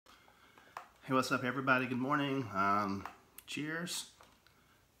Hey, what's up, everybody? Good morning. Cheers.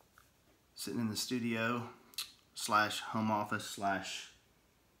 Sitting in the studio slash home office slash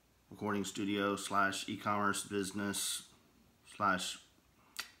recording studio slash e-commerce business slash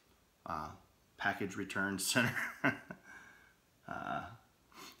package return center.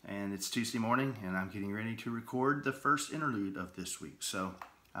 And it's Tuesday morning, and I'm getting ready to record the first interlude of this week. So,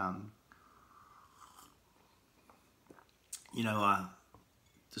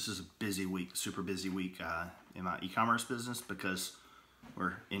 this is a busy week, super busy week in my e-commerce business because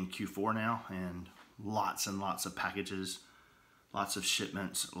we're in Q4 now, and lots of packages, lots of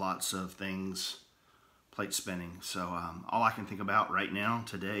shipments, lots of things, plate spinning. So all I can think about right now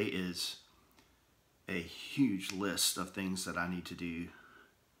today is a huge list of things that I need to do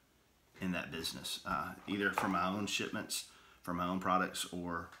in that business, either for my own shipments, for my own products,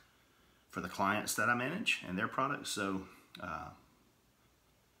 or for the clients that I manage and their products. So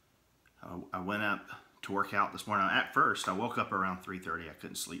I went up to work out this morning. At first, I woke up around 3:30. I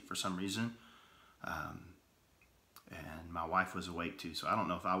couldn't sleep for some reason. And my wife was awake too, so I don't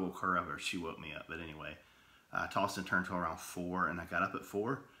know if I woke her up or she woke me up. But anyway, I tossed and turned till around 4, and I got up at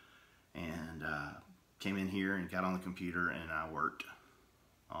 4 and came in here and got on the computer, and I worked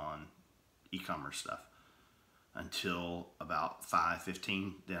on e-commerce stuff until about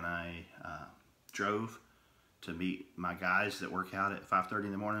 5:15. Then I drove to meet my guys that work out at 5:30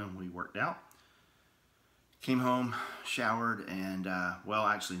 in the morning. We worked out, came home, showered, and well,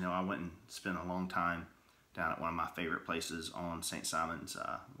 actually no, I went and spent a long time down at one of my favorite places on St. Simon's,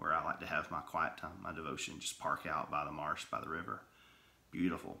 where I like to have my quiet time, my devotion, just park out by the marsh, by the river.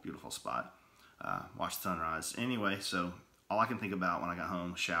 Beautiful, beautiful spot. Watch the sunrise. Anyway, so all I can think about when I got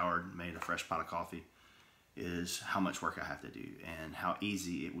home, showered, made a fresh pot of coffee, is how much work I have to do and how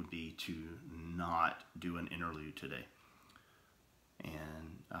easy it would be to not do an interlude today.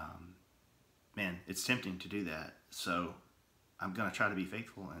 And man, it's tempting to do that. So I'm going to try to be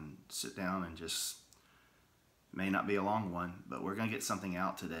faithful and sit down and just, may not be a long one, but we're going to get something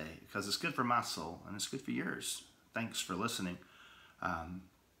out today because it's good for my soul and it's good for yours. Thanks for listening.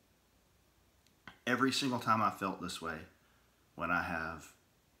 Every single time I felt this way, when I have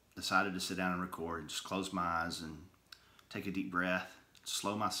decided to sit down and record, just close my eyes and take a deep breath,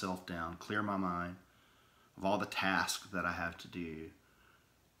 slow myself down, clear my mind of all the tasks that I have to do.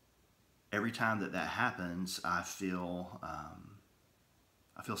 Every time that happens, I feel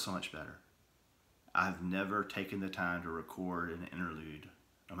so much better. I've never taken the time to record an interlude,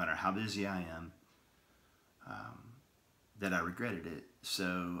 no matter how busy I am, that I regretted it.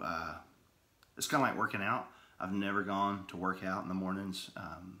 So it's kind of like working out. I've never gone to work out in the mornings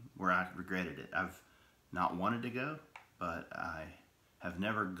where I regretted it. I've not wanted to go, but I have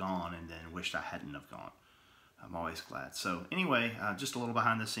never gone and then wished I hadn't have gone. I'm always glad. So anyway, just a little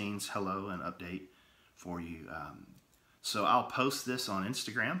behind the scenes hello and update for you. So I'll post this on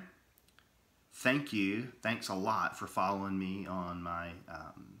Instagram. Thank you. Thanks a lot for following me on my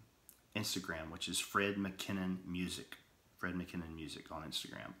Instagram, which is Fred McKinnon Music. Fred McKinnon Music on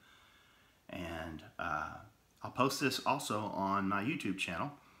Instagram. And I'll post this also on my YouTube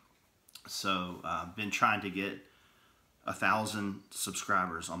channel. So I've been trying to get 1,000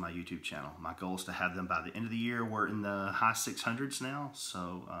 subscribers on my YouTube channel. My goal is to have them by the end of the year. We're in the high 600s now,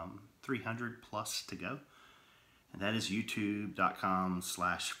 so 300 plus to go. And that is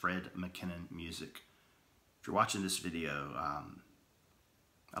youtube.com/Fred McKinnon Music. If you're watching this video,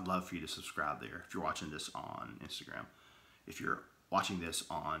 I'd love for you to subscribe there. If you're watching this on Instagram, if you're watching this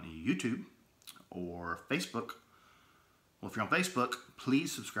on YouTube or Facebook, well, if you're on Facebook,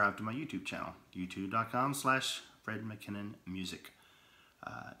 please subscribe to my YouTube channel, youtube.com/Fred McKinnon Music.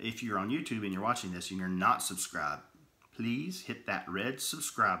 If you're on YouTube and you're watching this and you're not subscribed, please hit that red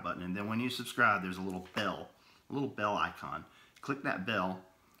subscribe button. And then when you subscribe, there's a little bell icon. Click that bell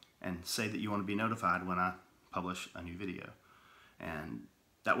and say that you want to be notified when I publish a new video. And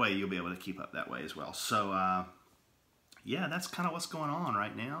that way you'll be able to keep up that way as well. So, yeah, that's kind of what's going on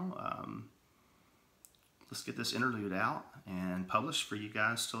right now. Let's get this interlude out and published for you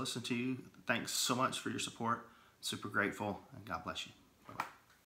guys to listen to. Thanks so much for your support. Super grateful, and God bless you.